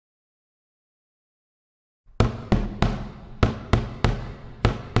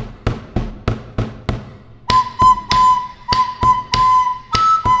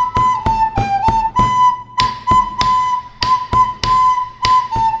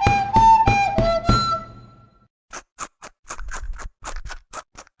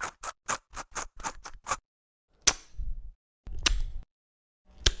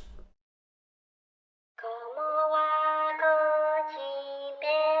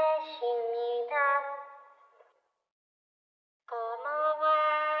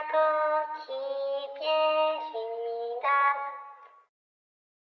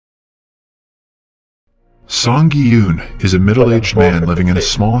Song Gi-yoon is a middle-aged man living in a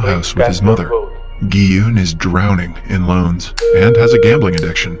small house with his mother. Gi-yoon is drowning in loans and has a gambling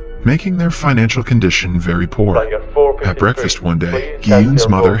addiction, making their financial condition very poor. At breakfast one day, Gi-yoon's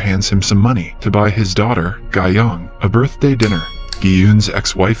mother hands him some money to buy his daughter, Ga-young, a birthday dinner. Gi-yoon's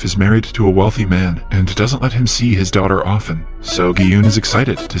ex-wife is married to a wealthy man and doesn't let him see his daughter often, so Gi-yoon is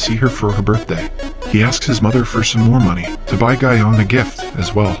excited to see her for her birthday. He asks his mother for some more money to buy Ga-young a gift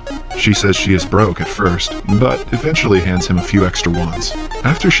as well. She says she is broke at first, but eventually hands him a few extra wons.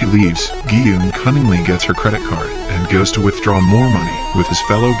 After she leaves, Gi-yoon cunningly gets her credit card and goes to withdraw more money with his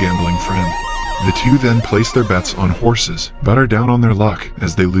fellow gambling friend. The two then place their bets on horses, but are down on their luck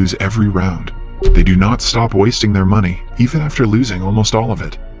as they lose every round. They do not stop wasting their money, even after losing almost all of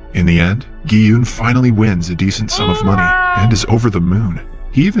it. In the end, Gi-yoon finally wins a decent sum of money and is over the moon.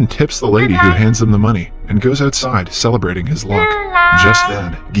 He even tips the lady who hands him the money and goes outside celebrating his luck. Just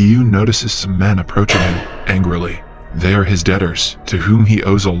then, Gi-yoon notices some men approaching him angrily. They are his debtors, to whom he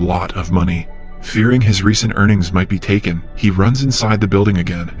owes a lot of money. Fearing his recent earnings might be taken, he runs inside the building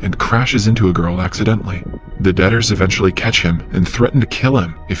again and crashes into a girl accidentally. The debtors eventually catch him and threaten to kill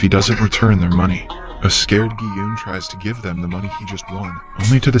him if he doesn't return their money. A scared Gi-yoon tries to give them the money he just won,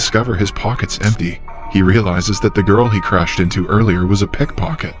 only to discover his pockets empty. He realizes that the girl he crashed into earlier was a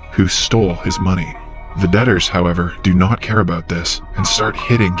pickpocket who stole his money. The debtors, however, do not care about this and start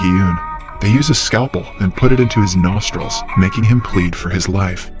hitting Gi-yoon. They use a scalpel and put it into his nostrils, making him plead for his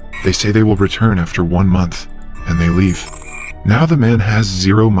life. They say they will return after 1 month, and they leave. Now the man has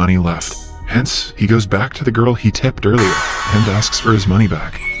zero money left, hence he goes back to the girl he tipped earlier and asks for his money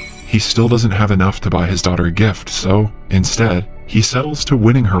back. He still doesn't have enough to buy his daughter a gift, so instead, he settles to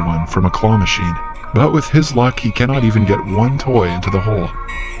winning her one from a claw machine. But with his luck, he cannot even get one toy into the hole.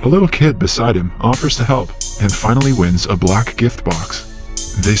 A little kid beside him offers to help, and finally wins a black gift box.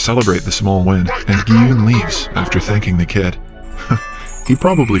 They celebrate the small win, and Gi-yoon leaves after thanking the kid. He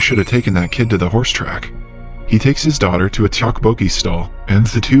probably should have taken that kid to the horse track. He takes his daughter to a tteokbokki stall, and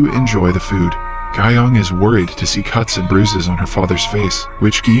the two enjoy the food. Ga-young is worried to see cuts and bruises on her father's face,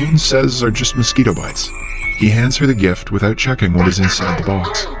 which Gi-yoon says are just mosquito bites. He hands her the gift without checking what is inside the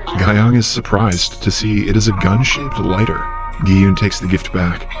box. Ga-young is surprised to see it is a gun-shaped lighter. Gi-yoon takes the gift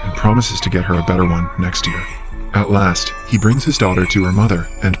back and promises to get her a better one next year. At last, he brings his daughter to her mother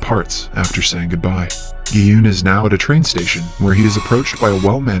and parts after saying goodbye. Gi-yoon is now at a train station where he is approached by a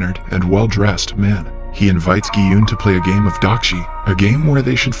well-mannered and well-dressed man. He invites Gi-yoon to play a game of dakshi, a game where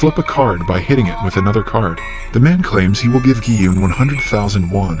they should flip a card by hitting it with another card. The man claims he will give Gi-yoon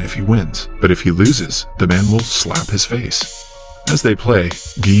 100,000 won if he wins, but if he loses, the man will slap his face. As they play,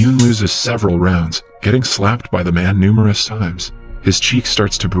 Gi-yoon loses several rounds, getting slapped by the man numerous times. His cheek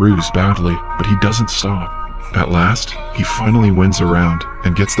starts to bruise badly, but he doesn't stop. At last, he finally wins a round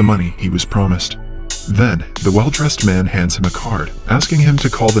and gets the money he was promised. Then, the well-dressed man hands him a card, asking him to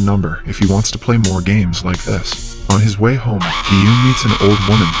call the number if he wants to play more games like this. On his way home, Gi-yoon meets an old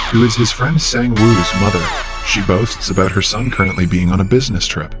woman who is his friend Sang-woo's mother. She boasts about her son currently being on a business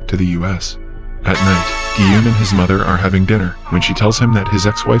trip to the US. At night, Gi-yoon and his mother are having dinner when she tells him that his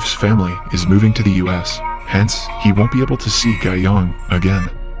ex-wife's family is moving to the US. Hence, he won't be able to see Ga-young again.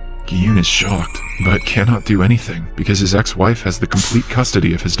 Gi-yoon is shocked, but cannot do anything because his ex-wife has the complete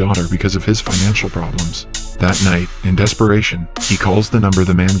custody of his daughter because of his financial problems. That night, in desperation, he calls the number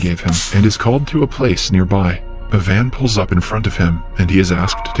the man gave him and is called to a place nearby. A van pulls up in front of him and he is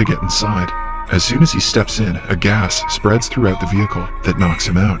asked to get inside. As soon as he steps in, a gas spreads throughout the vehicle that knocks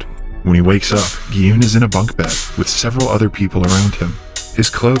him out. When he wakes up, Gi-yoon is in a bunk bed with several other people around him. His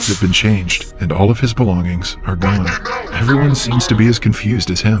clothes have been changed, and all of his belongings are gone. Everyone seems to be as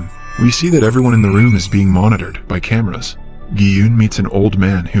confused as him. We see that everyone in the room is being monitored by cameras. Gi-yoon meets an old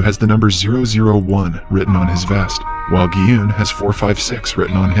man who has the number 001 written on his vest, while Gi-yoon has 456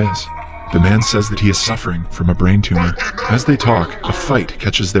 written on his. The man says that he is suffering from a brain tumor. As they talk, a fight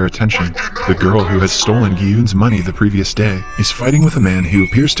catches their attention. The girl who has stolen Gi-yoon's money the previous day is fighting with a man who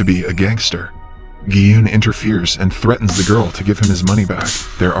appears to be a gangster. Gi-yoon interferes and threatens the girl to give him his money back.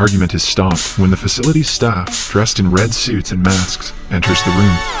 Their argument is stopped when the facility's staff, dressed in red suits and masks, enters the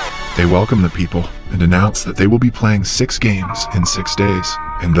room. They welcome the people and announce that they will be playing 6 games in 6 days,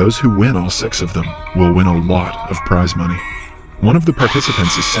 and those who win all 6 of them will win a lot of prize money. One of the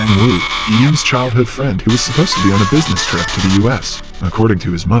participants is Sang-woo, Gi-yoon's childhood friend who was supposed to be on a business trip to the US. According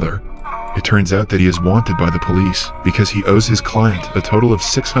to his mother, it turns out that he is wanted by the police because he owes his client a total of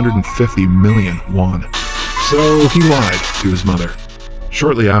 650 million won. So he lied to his mother.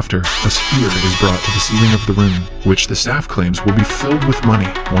 Shortly after, a sphere is brought to the ceiling of the room, which the staff claims will be filled with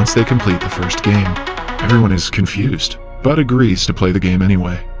money once they complete the first game. Everyone is confused, but agrees to play the game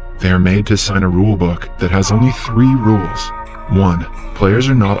anyway. They are made to sign a rule book that has only 3 rules. 1. Players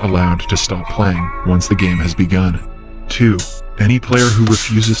are not allowed to stop playing once the game has begun. 2. Any player who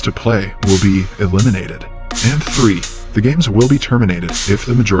refuses to play will be eliminated. And 3. The games will be terminated if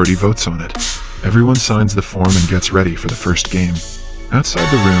the majority votes on it. Everyone signs the form and gets ready for the first game. Outside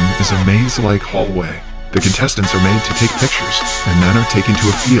the room is a maze-like hallway. The contestants are made to take pictures, and then are taken to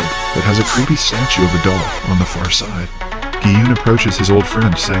a field that has a creepy statue of a doll on the far side. Gi-yoon approaches his old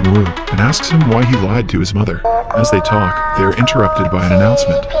friend Sang-woo and asks him why he lied to his mother. As they talk, they are interrupted by an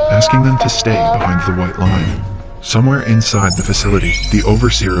announcement, asking them to stay behind the white line. Somewhere inside the facility, the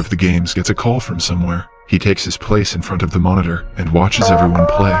overseer of the games gets a call from somewhere. He takes his place in front of the monitor and watches everyone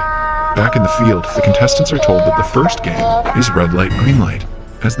play. Back in the field, the contestants are told that the first game is red light, green light.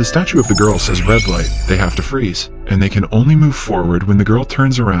 As the statue of the girl says red light, they have to freeze, and they can only move forward when the girl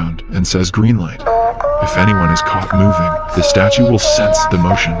turns around and says green light. If anyone is caught moving, the statue will sense the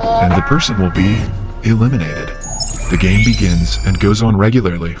motion, and the person will be eliminated. The game begins and goes on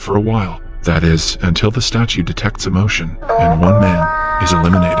regularly for a while. That is, until the statue detects a motion, and one man is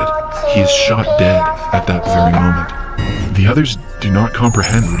eliminated. He is shot dead at that very moment. The others do not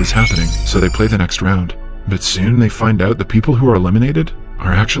comprehend what is happening, so they play the next round. But soon they find out the people who are eliminated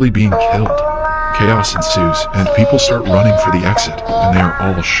are actually being killed. Chaos ensues, and people start running for the exit, and they are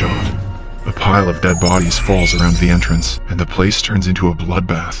all shot. A pile of dead bodies falls around the entrance, and the place turns into a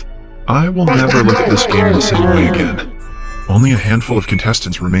bloodbath. I will never look at this game the same way again. Only a handful of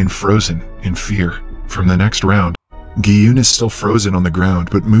contestants remain frozen in fear. From the next round, Gi-yoon is still frozen on the ground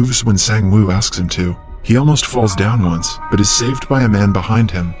but moves when Sang-woo asks him to. He almost falls down once, but is saved by a man behind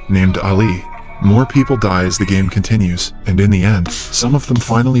him named Ali. More people die as the game continues, and in the end, some of them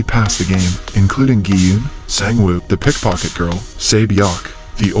finally pass the game, including Gi-yoon, Sang-woo, the pickpocket girl,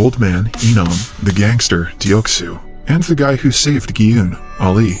 Sae-Byeok, the old man, Inam, the gangster, Deok-soo, and the guy who saved Gi-yoon,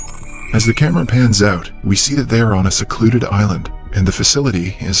 Ali. As the camera pans out, we see that they are on a secluded island, and the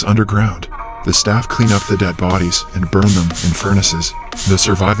facility is underground. The staff clean up the dead bodies and burn them in furnaces. The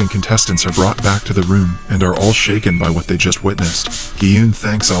surviving contestants are brought back to the room and are all shaken by what they just witnessed. Gi-yoon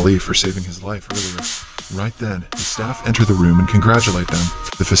thanks Ali for saving his life earlier. Right then, the staff enter the room and congratulate them.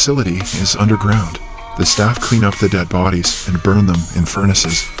 The facility is underground. The staff clean up the dead bodies and burn them in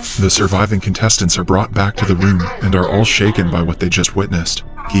furnaces. The surviving contestants are brought back to the room and are all shaken by what they just witnessed.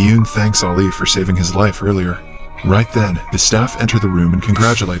 Gi-yoon thanks Ali for saving his life earlier. Right then, the staff enter the room and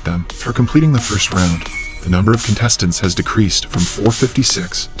congratulate them for completing the first round. The number of contestants has decreased from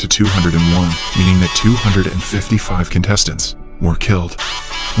 456 to 201, meaning that 255 contestants were killed.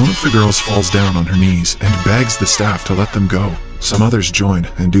 One of the girls falls down on her knees and begs the staff to let them go. Some others join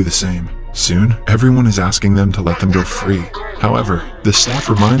and do the same. Soon, everyone is asking them to let them go free. However, the staff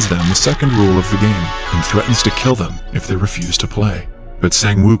reminds them the second rule of the game and threatens to kill them if they refuse to play. But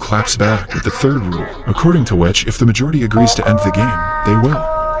Sang-woo claps back with the third rule, according to which if the majority agrees to end the game, they will.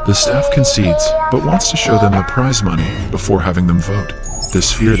 The staff concedes, but wants to show them the prize money before having them vote. The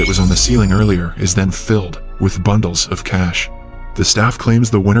sphere that was on the ceiling earlier is then filled with bundles of cash. The staff claims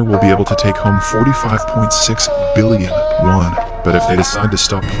the winner will be able to take home 45.6 billion won, but if they decide to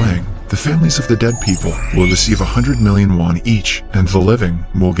stop playing, the families of the dead people will receive 100 million won each, and the living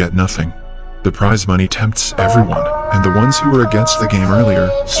will get nothing. The prize money tempts everyone, and the ones who were against the game earlier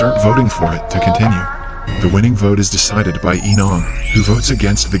start voting for it to continue. The winning vote is decided by Inam, who votes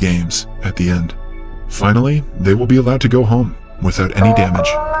against the games at the end. Finally, they will be allowed to go home without any damage.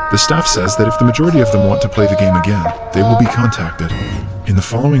 The staff says that if the majority of them want to play the game again, they will be contacted. In the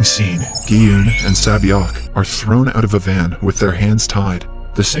following scene, Gi-yoon and Sae-Byeok are thrown out of a van with their hands tied.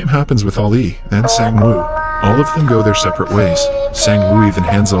 The same happens with Ali and Sang-woo. All of them go their separate ways. Sang-woo even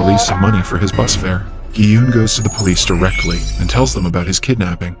hands Ali some money for his bus fare. Gi-yoon goes to the police directly and tells them about his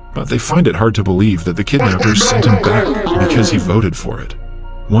kidnapping, but they find it hard to believe that the kidnappers sent him back because he voted for it.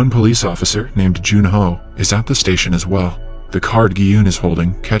 One police officer named Jung is at the station as well. The card Gi-yoon is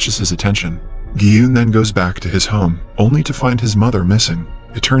holding catches his attention. Gi-yoon then goes back to his home, only to find his mother missing.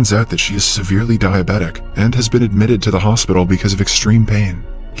 It turns out that she is severely diabetic and has been admitted to the hospital because of extreme pain.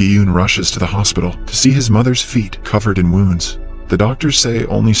 Gi-yoon rushes to the hospital to see his mother's feet covered in wounds. The doctors say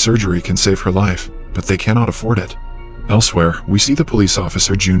only surgery can save her life, but they cannot afford it. Elsewhere, we see the police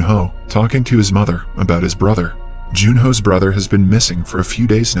officer Jung talking to his mother about his brother. Jung-ho's brother has been missing for a few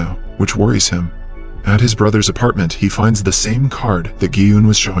days now, which worries him. At his brother's apartment, he finds the same card that Gi-yoon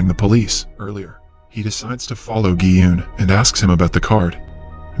was showing the police earlier. He decides to follow Gi-yoon and asks him about the card.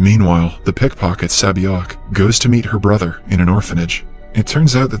 Meanwhile, the pickpocket Sae-Byeok goes to meet her brother in an orphanage. It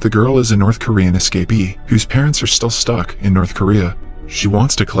turns out that the girl is a North Korean escapee whose parents are still stuck in North Korea. She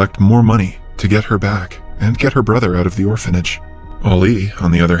wants to collect more money to get her back and get her brother out of the orphanage. Ali,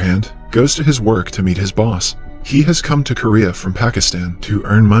 on the other hand, goes to his work to meet his boss. He has come to Korea from Pakistan to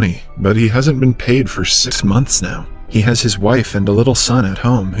earn money, but he hasn't been paid for 6 months now. He has his wife and a little son at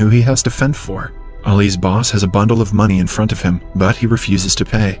home who he has to fend for. Ali's boss has a bundle of money in front of him, but he refuses to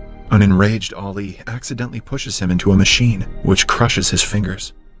pay. An enraged Ali accidentally pushes him into a machine, which crushes his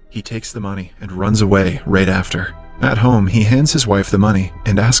fingers. He takes the money and runs away right after. At home, he hands his wife the money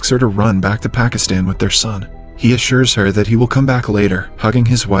and asks her to run back to Pakistan with their son. He assures her that he will come back later, hugging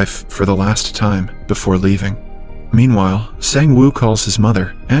his wife for the last time before leaving. Meanwhile, Sang-woo calls his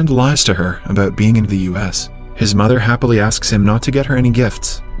mother and lies to her about being in the US. His mother happily asks him not to get her any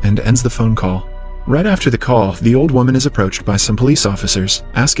gifts and ends the phone call. Right after the call, the old woman is approached by some police officers,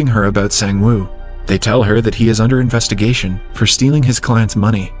 asking her about Sang-woo. They tell her that he is under investigation for stealing his client's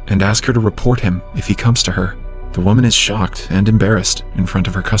money and ask her to report him if he comes to her. The woman is shocked and embarrassed in front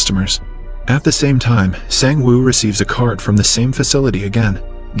of her customers. At the same time, Sang-woo receives a card from the same facility again.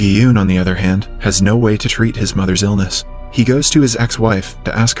 Gi-yoon, on the other hand, has no way to treat his mother's illness. He goes to his ex-wife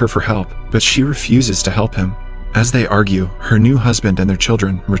to ask her for help, but she refuses to help him. As they argue, her new husband and their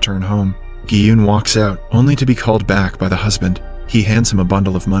children return home. Gi-yoon walks out, only to be called back by the husband. He hands him a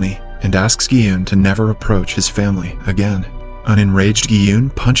bundle of money and asks Gi-yoon to never approach his family again. An enraged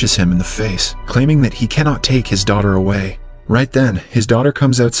Gi-yoon punches him in the face, claiming that he cannot take his daughter away. Right then, his daughter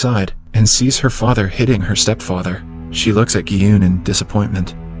comes outside and sees her father hitting her stepfather. She looks at Gi-yoon in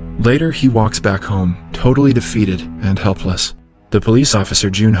disappointment. Later, he walks back home, totally defeated and helpless. The police officer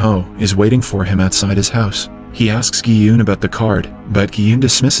Jun-ho is waiting for him outside his house. He asks Gi-yoon about the card, but Gi-yoon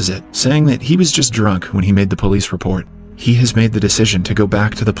dismisses it, saying that he was just drunk when he made the police report. He has made the decision to go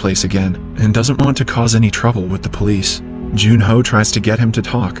back to the place again, and doesn't want to cause any trouble with the police. Jun-ho tries to get him to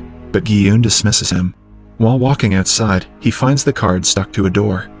talk, but Gi-yoon dismisses him. While walking outside, he finds the card stuck to a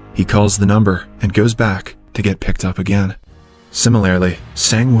door. He calls the number and goes back to get picked up again. Similarly,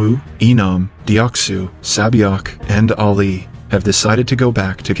 Sang-woo, Inam, Deok-soo, Sae-Byeok, and Ali have decided to go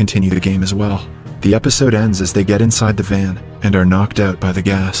back to continue the game as well. The episode ends as they get inside the van and are knocked out by the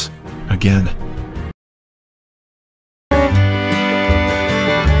gas again.